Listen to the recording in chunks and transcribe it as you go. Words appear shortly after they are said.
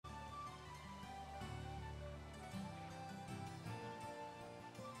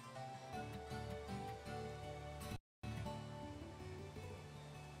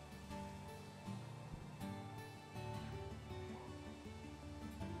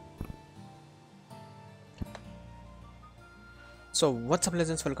So what's up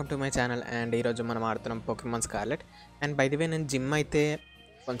legends, welcome to my channel. And ఈరోజు మనం ఆడుతున్నాం Pokemon scarlet. And by the way నేను gym అయితే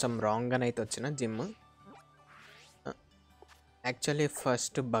కొంచెం రాంగ్గానే అయితే వచ్చిన gym. Actually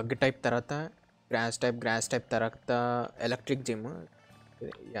first bug type, తర్వాత గ్రాస్ టైప్ తర్వాత ఎలక్ట్రిక్ జిమ్.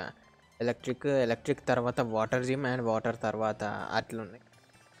 యా, ఎలక్ట్రిక్ తర్వాత వాటర్ జిమ్, అండ్ వాటర్ తర్వాత అట్లున్నాయి.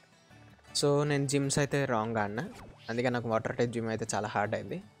 సో నేను జిమ్స్ అయితే రాంగ్ ఆడినా, అందుకే నాకు వాటర్ టైప్ జిమ్ అయితే చాలా హార్డ్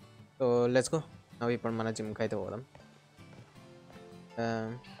అయింది. So let's go. నవ్వు ఇప్పుడు మన జిమ్కి అయితే పోదాం.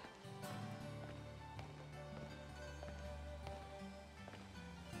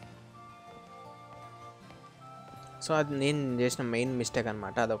 సో అది నేను చేసిన మెయిన్ మిస్టేక్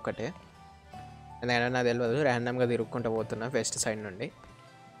అనమాట, అదొక్కటే. ఎందుకంటే నాకు తెలియదు, ర్యాండమ్గా తిరుక్కుంటూ పోతున్నా వెస్ట్ సైడ్ నుండి.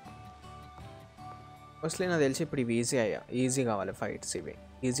 మోస్ట్లీ నాకు తెలిసి ఇప్పుడు ఇవి ఈజీ కావాలి ఫైట్స్, ఇవి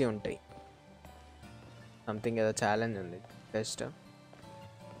ఈజీ ఉంటాయి. సంథింగ్ ఏదో ఛాలెంజ్ ఉంది best.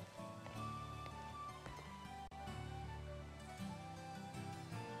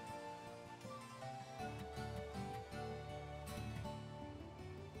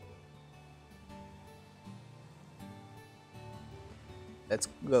 Let's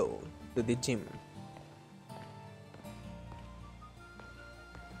go to the gym.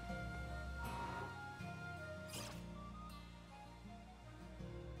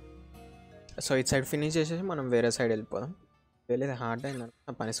 So ఇటు సైడ్ ఫినిష్ చేసేసి మనం వేరే సైడ్ వెళ్ళిపోదాం. వెళ్ళేది హార్డ్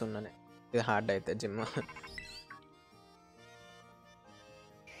అయింది పని సున్నానే, ఇది హార్డ్ అయితే gym.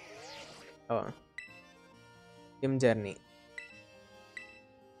 Gym journey.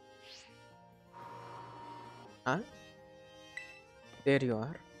 There you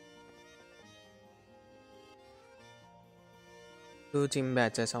are. 2 gym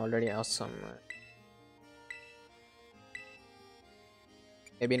batches already, awesome.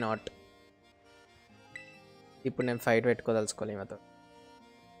 Maybe not. ఇప్పుడు నేను ఫైట్ పెట్టుకోదలుచుకోలే ఈమెతో.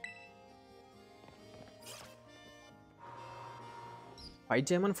 ఫైట్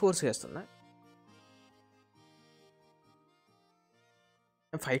చేయమని ఫోర్స్ చేస్తున్నా,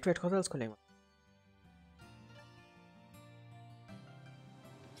 నేను ఫైట్ పెట్టుకోదలుచుకోలేము.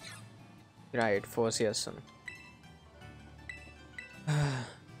 రైట్, ఫోర్స్ చేస్తాను.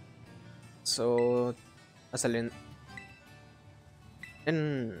 సో అసలు నేను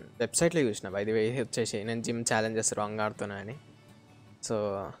వెబ్సైట్లో చూసిన బై ది వే వచ్చేసి నేను జిమ్ ఛాలెంజెస్ రాంగ్ ఆడుతున్నా అని. సో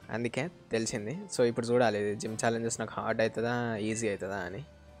అందుకే తెలిసింది. సో ఇప్పుడు చూడాలి జిమ్ ఛాలెంజెస్ నాకు హార్డ్ అవుతుందా ఈజీ అవుతుందా అని.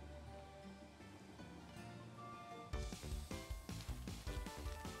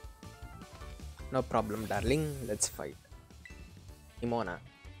 No problem darling, let's fight. ఇమోనా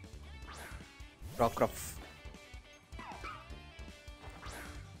రాక్రఫ్.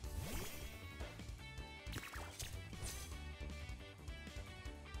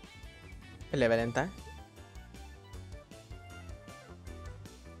 Level ఎంత?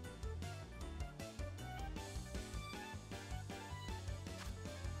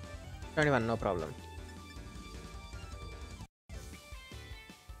 21. No problem.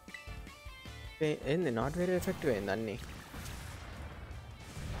 ఏంది నాట్ వెరీ ఎఫెక్టివ్ అయింది, అన్నీ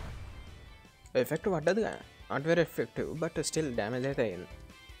effect పడ్డదిగా, not very effective but still damage అయితే అయింది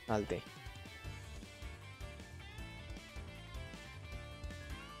వాళ్ళది.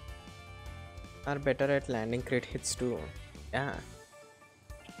 Are better at landing crit hits to. Yeah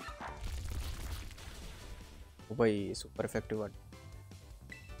పోయి సూపర్ ఎఫెక్టివ్ పడ్డ.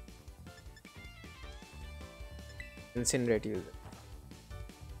 ఇన్సినరేట్ యూజ్.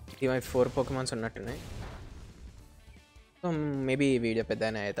 ఇవి 4 పోకెమాన్స్ ఉన్నట్టున్నాయి. సో మేబీ ఈ వీడియో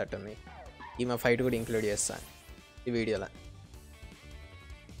పెద్దగానే అయ్యేటట్టుంది. ఈమె ఫైట్ కూడా ఇంక్లూడ్ చేస్తాను ఈ వీడియోలో.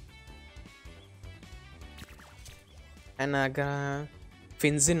 అండ్ నాకు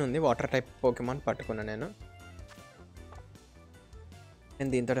ఫిన్జిన్ ఉంది, వాటర్ టైప్ పోకెమాన్ పట్టుకున్నా. నేను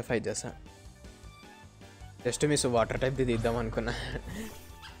దీంతో ఫైట్ చేస్తాను. జస్ట్ మిస్ వాటర్ టైప్ది తీద్దాం అనుకున్నా,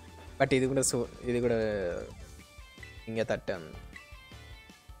 బట్ ఇది కూడా ఇంకా తట్టే ఉంది.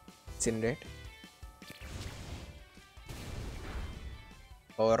 ఇన్సినరేట్.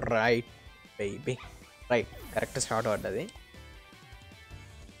 ఓ right baby, right, correct shot పడ్డది.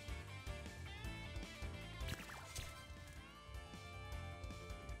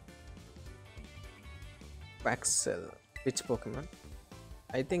 క్వాక్సెల్ విచ్ పోకెమాన్?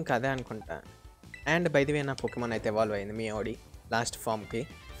 ఐ థింక్ అదే అనుకుంటా. అండ్ బై ది వే నా పోకెమాన్ అయితే ఎవాల్వ్ అయింది మీ ఓడి last ఫామ్కి.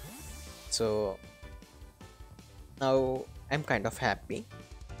 So now I'm kind of happy.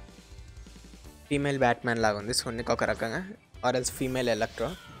 Female Batman లాగా ఉంది సోనిక్ ఒక రకంగా, or else female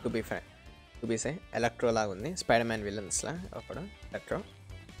electro to be say electro లాగా ఉంది. స్పైడర్ మ్యాన్ విలన్స్లా ఒకడు ఎలక్ట్రో.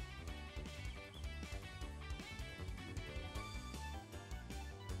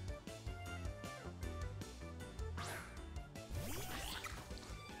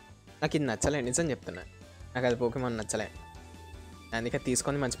 నాకు ఇది నచ్చలే, నిజం చెప్తున్నా. నాకు అది పోకెమాన్ నచ్చలే. అందుకే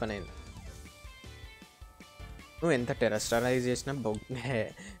తీసుకొని మంచి పని అయింది. నువ్వు ఎంత టెరస్టరైజ్ చేసినా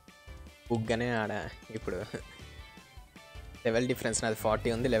బుగ్గనే ఆడ. ఇప్పుడు లెవెల్ డిఫరెన్స్ నాది 40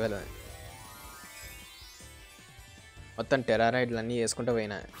 ఉంది లెవెల్. మొత్తం టెరారైడ్లు అన్నీ వేసుకుంటూ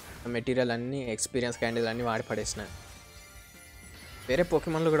పోయినా, మెటీరియల్ అన్నీ ఎక్స్పీరియన్స్ క్యాండిల్ అన్నీ వాడి పడేసిన. వేరే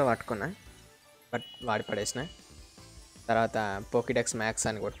పోకెమాన్లు కూడా పట్టుకున్నా, బట్ వాడి పడేసిన. తర్వాత పోకిడెక్స్ మ్యాక్స్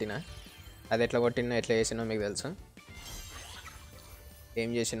అని కొట్టిన. అది ఎట్లా కొట్టినో ఎట్లా చేసినో మీకు తెలుసు. ఏం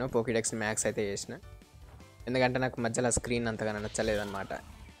చేసినో పోకిడెక్స్ మ్యాక్స్ అయితే చేసిన, ఎందుకంటే నాకు మధ్యలో స్క్రీన్ అంతగా నచ్చలేదన్నమాట.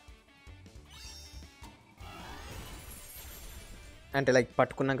 అంటే లైక్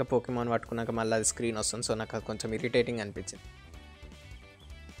పట్టుకున్నాక పోకెమాన్ పట్టుకున్నాక మళ్ళీ అది స్క్రీన్ వస్తుంది, సో నాకు అది కొంచెం ఇరిటేటింగ్ అనిపించింది.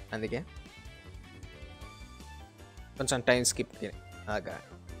 అందుకే కొంచెం టైం స్కిప్ ఆగా.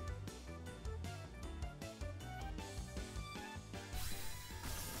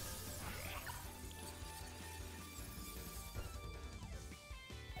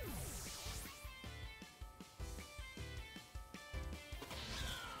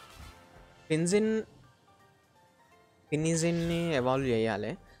 ఫినిజిన్ని ఎవాల్వ్ చేయాలి,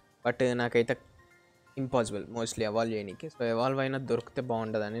 బట్ నాకైతే ఇంపాసిబుల్ మోస్ట్లీ ఎవాల్వ్ చేయడానికి. సో ఎవాల్వ్ అయినా దొరికితే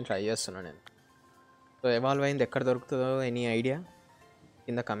బాగుంటుందని ట్రై చేస్తున్నాను నేను. సో ఎవాల్వ్ అయింది ఎక్కడ దొరుకుతుందో ఎనీ ఐడియా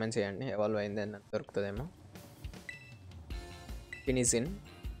కింద కమెంట్ చేయండి. ఎవాల్వ్ అయింది అని దొరుకుతుందేమో ఫినిజిన్,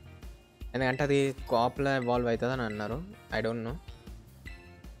 ఎందుకంటే అది కాప్లో ఎవాల్వ్ అవుతుందని అన్నారు. I don't know.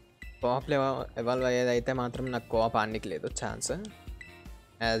 కోఆప్లో ఎవాల్వ్ అయ్యేది అయితే మాత్రం నాకు కోఆప్ ఆడడానికి లేదు chance.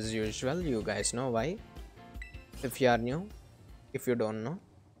 As usual you guys no why. If you are new, if you don't know,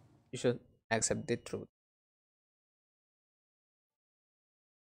 you should accept the truth.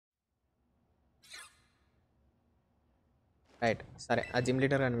 Right, సరే ఆ జిమ్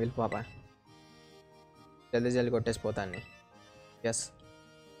లీడర్ అని వెళ్ళి పాప జల్దీ జల్దీ కొట్టేసిపోతాను. ఎస్.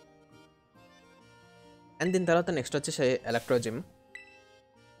 అండ్ దీని తర్వాత నెక్స్ట్ వచ్చేసి electro gym.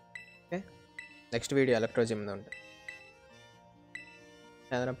 Okay, next video electro జిమ్ది ఉంటుంది.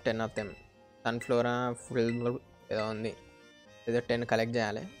 10 of them. సన్ఫ్లోరా ఫుల్ ఏదో ఉంది, ఏదో 10 కలెక్ట్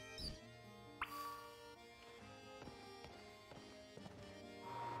చేయాలి.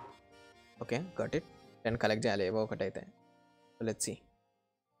 Okay, got it. 10 కలెక్ట్ చేయాలి ఏవో ఒకటైతే. Let's see.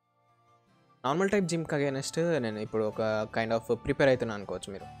 నార్మల్ టైప్ జిమ్కి అగైనెస్ట్ నేను ఇప్పుడు ఒక కైండ్ ఆఫ్ ప్రిపేర్ అవుతున్నాను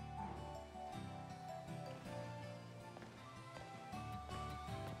అనుకోవచ్చు మీరు.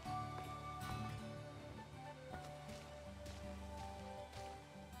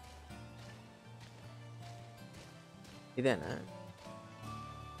 ఇదేనా?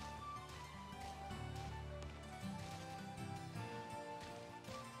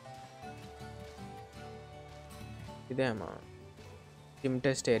 ఇదేమా జిమ్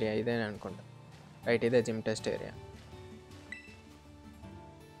టెస్ట్ ఏరియా? ఇదేనా అనుకుంటా. రైట్, ఇదే gym test area.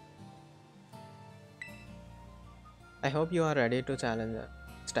 I hope you are ready to challenge.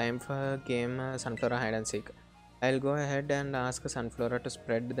 It's time for game Sunflower Hide and Seek. I'll go ahead and ask Sunflower to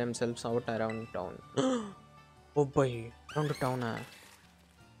spread themselves out around town. Oh boy, around town.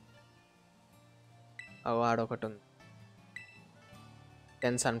 ఆడొకటి ఉంది.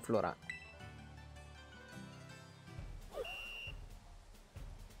 10 సన్ఫ్లోరా.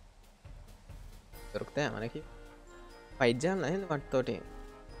 దొరుకుతాయా మనకి? Fight చేయాలి వాటితోటి,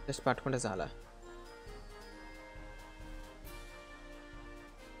 just పట్టుకుంటే చాలా.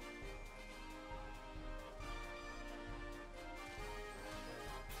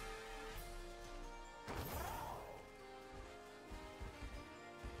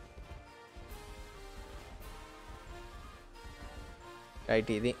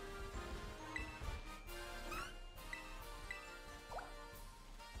 Right, ఇది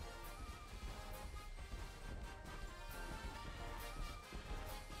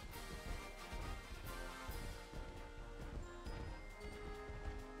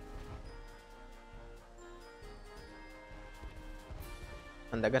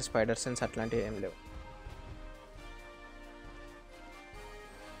మన దగ్గర స్పైడర్ సెన్స్ అట్లాంటివి ఏం లేవు.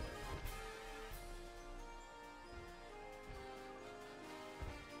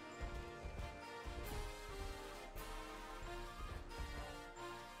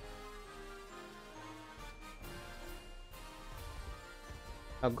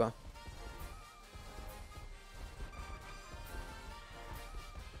 అగ్గో,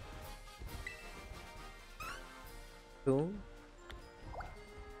 టూ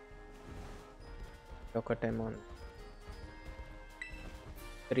ఒకటేమో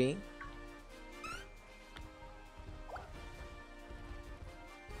 3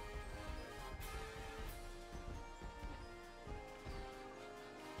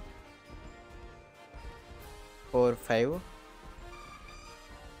 4 5 6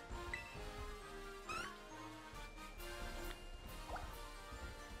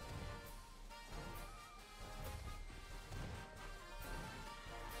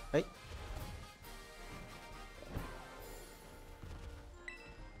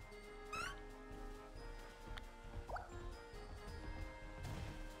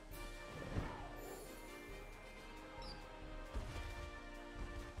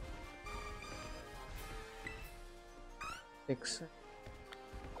 6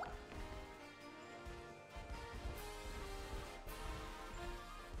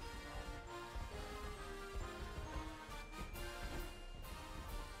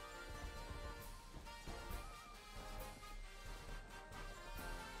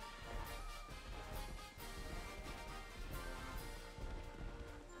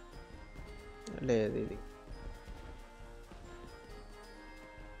 లేదు ఇది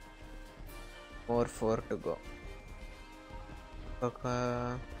more 4 to go. ఒక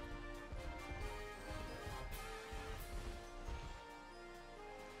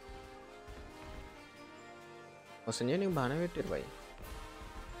సంజయ్ నీకు బాగానే పెట్టారు బాయ్.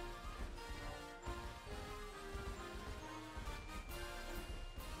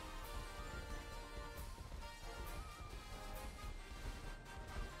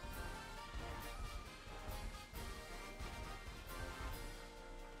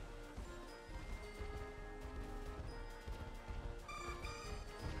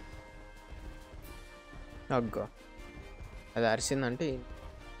 అగ్గో అది అరిసిందంటే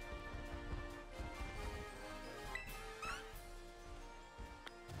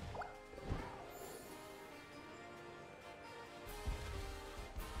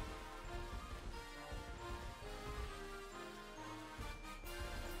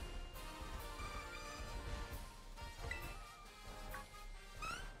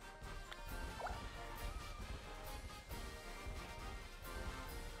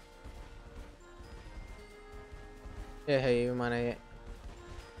ఇవి మన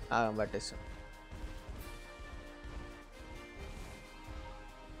పట్టేస్తాం.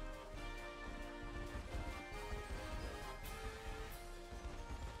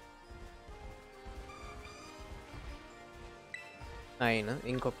 అయినా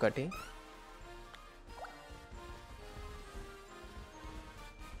ఇంకొకటి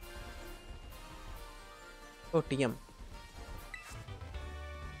టీఎం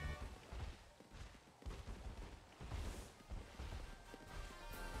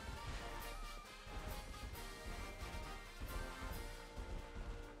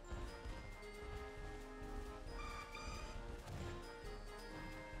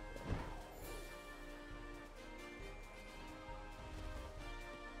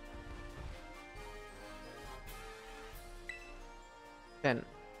టెన్.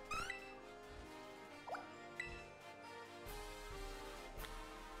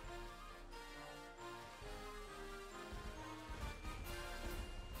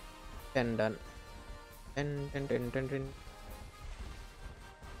 Ten done. 10.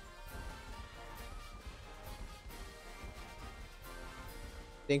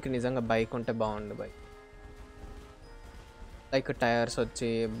 దీనికి నిజంగా బైక్ ఉంటే బాగుండు బైక్. లైక్ టైర్స్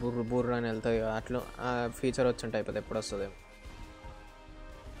వచ్చి బుర్రు బుర్రు అని వెళ్తాయి కదా, అట్లా ఫీచర్ వచ్చి ఉంటాయి అయిపోతుంది. ఎప్పుడు వస్తుంది?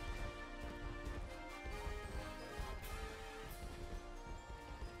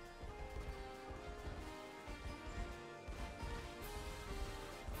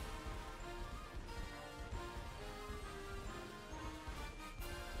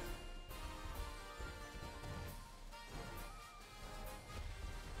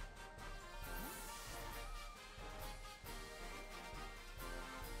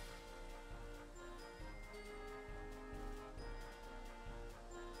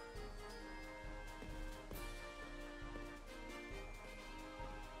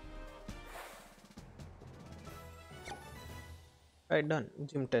 Right, done.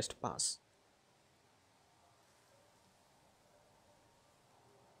 Gym test pass.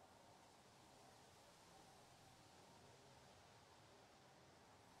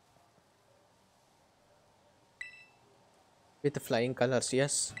 With flying colors,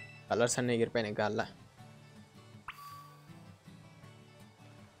 yes. Colors అన్నీ ఎగిరిపోయినాయి గాల్లో.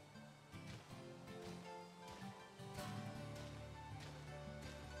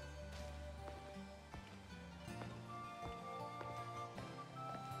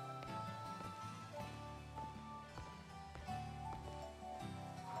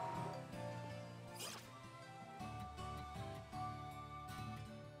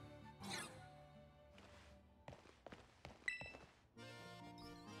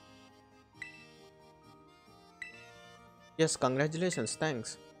 Yes, congratulations, thanks.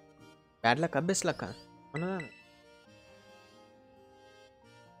 Bad luck, best luck.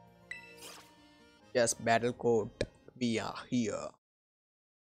 Yes, battle code. We are here.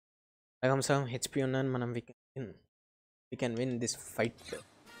 I have some HP ఉన్నాను, మనం we can win this fight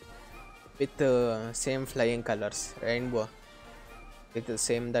with same flying colors, rainbow, with the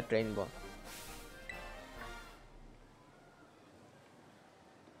same that rainbow.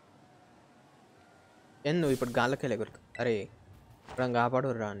 నువ్వు ఇప్పుడు గాల్లకి ఎగురుతావు. అరే ఇప్పుడు కాపాడు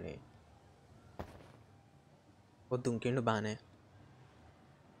రాన్ని. ఓ దుంకిండు బాగానే.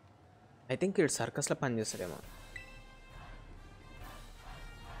 I think ఇటు సర్కస్లో పనిచేస్తాడేమో.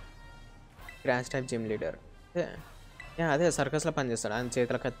 Crash type gym leader. అదే సర్కస్లో పనిచేస్తాడు. ఆయన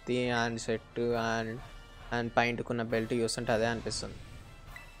చేతుల కత్తి, ఆయన షర్ట్, ఆయన పైంట్కున్న బెల్ట్ చూస్తుంటే అదే అనిపిస్తుంది.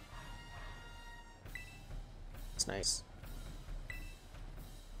 It's nice.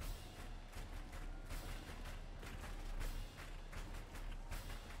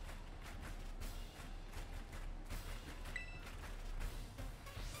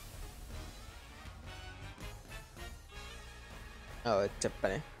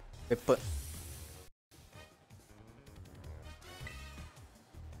 చెప్పనే విప్.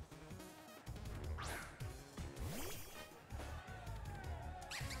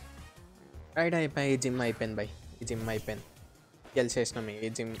 రైడ్ అయిపోయి ఈ జిమ్ అయిపోయింది బై. ఈ జిమ్ అయిపోయింది, గెలిచేసినాం ఈ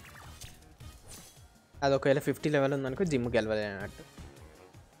జిమ్. అది ఒకవేళ 50 లెవెల్ ఉందనుకో జిమ్ గెలవలేనట్టు.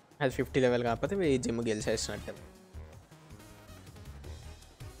 అది 50 లెవెల్ కాకపోతే ఈ జిమ్ గెలిచేసినట్టు.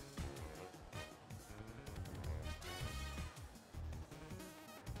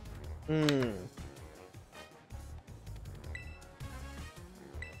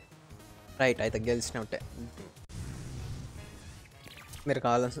 రైట్ అయితే గెలిచినట్టే. మీరు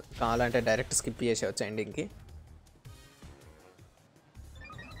కావాలంటే డైరెక్ట్ స్కిప్ చేసేవచ్చు ఎండింగ్కి.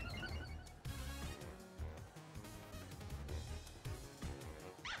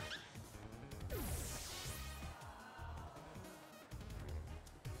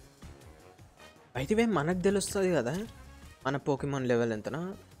 అయితే మనకు తెలుస్తుంది కదా మన పోకెమాన్ లెవెల్ ఎంతనో.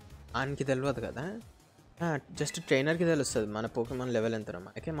 ఆయనకి తెలియదు కదా, జస్ట్ ట్రైనర్కి తెలుస్తుంది మన పోకెమాన్ లెవెల్ ఎంతనో.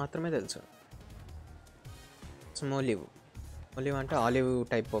 మనకే మాత్రమే తెలుసు. స్మోలివ్ అంటే ఆలివ్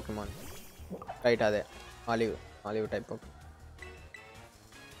టైప్ పోకెమాన్. రైట్, అదే ఆలివ్ టైప్ పోకెమాన్.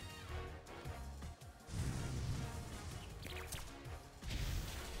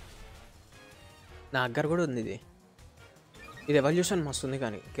 నా దగ్గర కూడా ఉంది ఇది. ఎవల్యూషన్ మస్తు ఉంది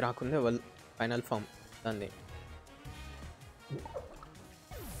కానీ కిరాకుంది. ఫైనల్ ఫామ్ దాన్ని.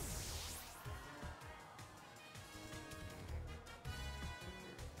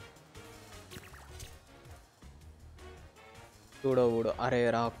 చూడో అరే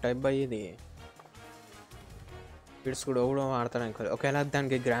రాక్ టైప్ బై ఇది. ఇట్స్ కూడా ఆడతాడు అనుకో. ఒకవేళ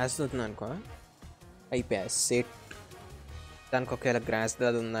దానికి గ్రాస్ దొరుకుతుంది అనుకో అయిపోయా సెట్. దానికి ఒకవేళ గ్రాస్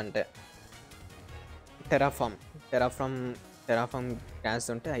అది ఉందంటే టెరాఫామ్ గ్రాస్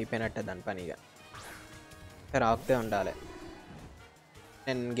ఉంటే అయిపోయినట్టే దాని పని. ఇక రాక్తే ఉండాలి.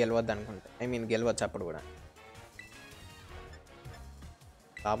 నేను గెలవద్దు అనుకుంటా. గెలవచ్చు అప్పుడు కూడా.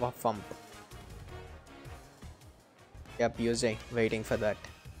 Lava pump. Yep, using. Waiting for that.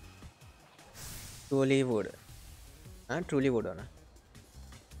 Truly wood.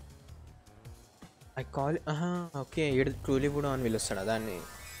 I call it. Okay. Truly wood on పిలుస్తాడా దాన్ని?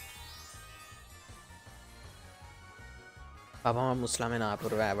 పాపం ముస్లామే నా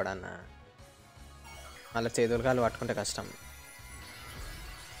పూర్వ ఎవడన్నా. మళ్ళీ చేతులుగాలు పట్టుకుంటే కష్టం.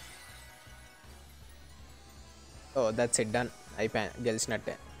 ఓ దట్స్ ఇట్, డన్. అయిపోయా,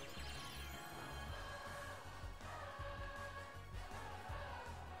 గెలిచినట్టే.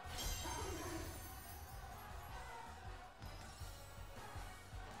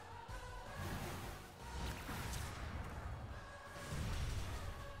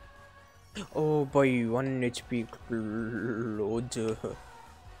 ఓ బాయ్ 1 HP క్లోజ్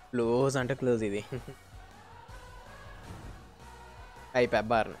అంటే క్లోజ్. ఇది అయిపోయా.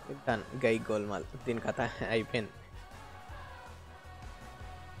 Bar done. గై గోల్మాల్. దీని కథ అయిపోయింది.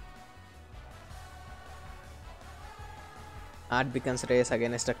 Art becomes race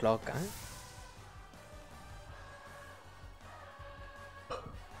against the clock.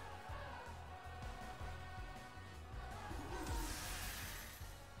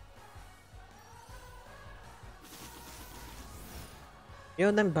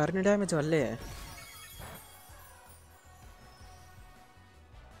 ఏమో దానికి బర్న్ డ్యామేజ్ వల్లే.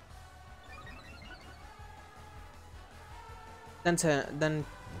 దాని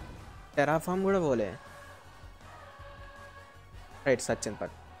టెరాఫామ్ కూడా పోలే. రైట్, సచిన్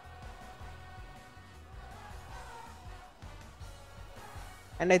పట్.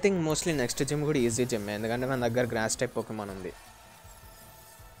 And I think mostly next gym కూడా ఈజీ జిమ్, ఎందుకంటే మన దగ్గర గ్రాస్ టైప్ పోకెమాన్ ఉంది.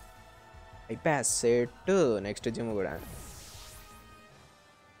 అయిపోయా సెట్. నెక్స్ట్ జిమ్ కూడా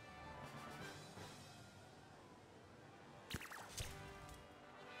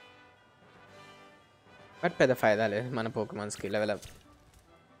బట్ పెద్ద ఫైదా లేదు మన పోకెమాన్స్కి. Level up.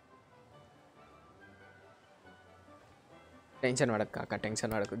 టెన్షన్ పడకు కాక,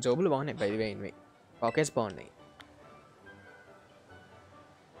 టెన్షన్ పడకు. జోబులు బాగున్నాయి, 10,000 పాకెట్స్ బాగున్నాయి.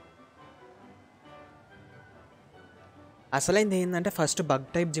 అసలైంది ఏంటంటే ఫస్ట్ బగ్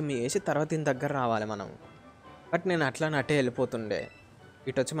టైప్ జిమ్ చేసి తర్వాత దీని దగ్గర రావాలి మనం. బట్ నేను అట్లా అటే వెళ్ళిపోతుండే.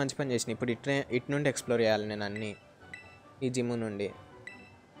 ఇటు వచ్చి మంచి పని చేసిన. ఇప్పుడు ఇటు నుండి ఎక్స్ప్లోర్ చేయాలి నేను అన్నీ ఈ జిమ్ నుండి.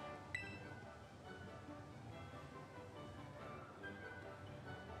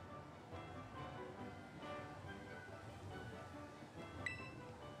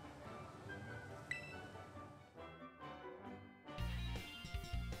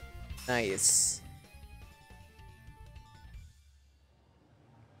 నైస్.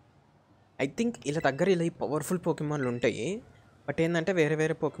 ఐ థింక్ ఇలా దగ్గర ఇలా ఈ పవర్ఫుల్ పోకెమాన్లు ఉంటాయి. బట్ ఏంటంటే వేరే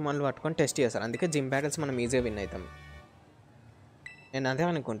వేరే పోకెమాన్లు పట్టుకొని టెస్ట్ చేస్తారు. అందుకే జిమ్ బ్యాటిల్స్ మనం ఈజీగా విన్ అవుతాం. నేను అదే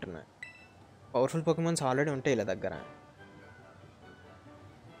అనుకుంటున్నా. పవర్ఫుల్ పోకెమాన్స్ ఆల్రెడీ ఉంటాయి ఇలా దగ్గర.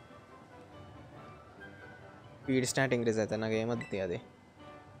 స్పీడ్ స్టార్ట్ ఇంక్రీజ్ అవుతుంది. నాకు ఏమవుతుంది అది.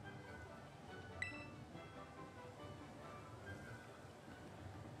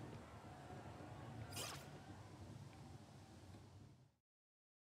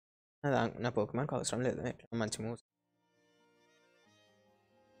 నా పోకెమాన్కి అవసరం లేదు. మంచి మూవ్స్.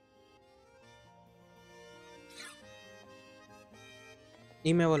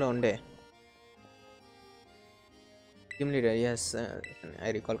 ఈమెవలో ఉండే team leader. Yes,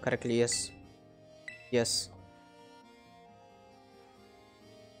 I recall correctly. Yes yes.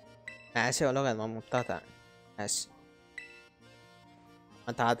 Ash ఎవరో కదా, మా ముత్తాత యాష్.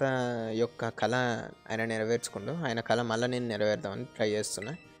 మా తాత యొక్క కళ ఆయన నెరవేర్చుకుంటూ ఆయన కళ మళ్ళీ నేను నెరవేర్దామని ట్రై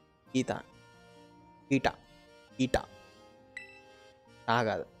చేస్తున్నా. ఈత ఈట ఈట తా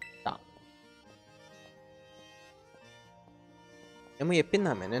కాదు తా. ఏమో చెప్పింది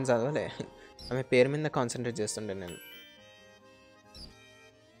ఆమె, నేను చదవలే. ఆమె పేరు మీద కాన్సన్ట్రేట్ చేస్తుండే నేను.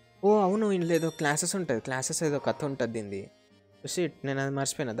 ఓ అవును, ఇందులో ఏదో క్లాసెస్ ఉంటుంది. క్లాసెస్ ఏదో కథ ఉంటుంది దీనిది. షిట్, నేను అది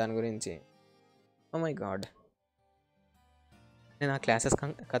మర్చిపోయినా దాని గురించి. ఓ మై గాడ్, నేను ఆ క్లాసెస్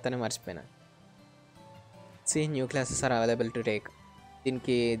కథనే మర్చిపోయినా. New classes are available to take.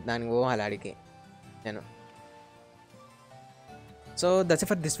 దానికి పోవాలి ఆడికి నేను. So that's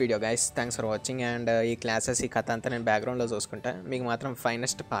for this video guys. Thanks for watching. And ఈ క్లాసెస్ ఈ కథ అంతా నేను బ్యాక్గ్రౌండ్లో చూసుకుంటా. మీకు మాత్రం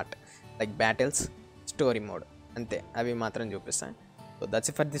finest part like battles, story mode అంతే, అవి మాత్రం చూపిస్తాను. So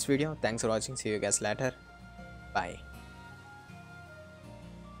that's for this video. Thanks for watching. See you guys later. Bye.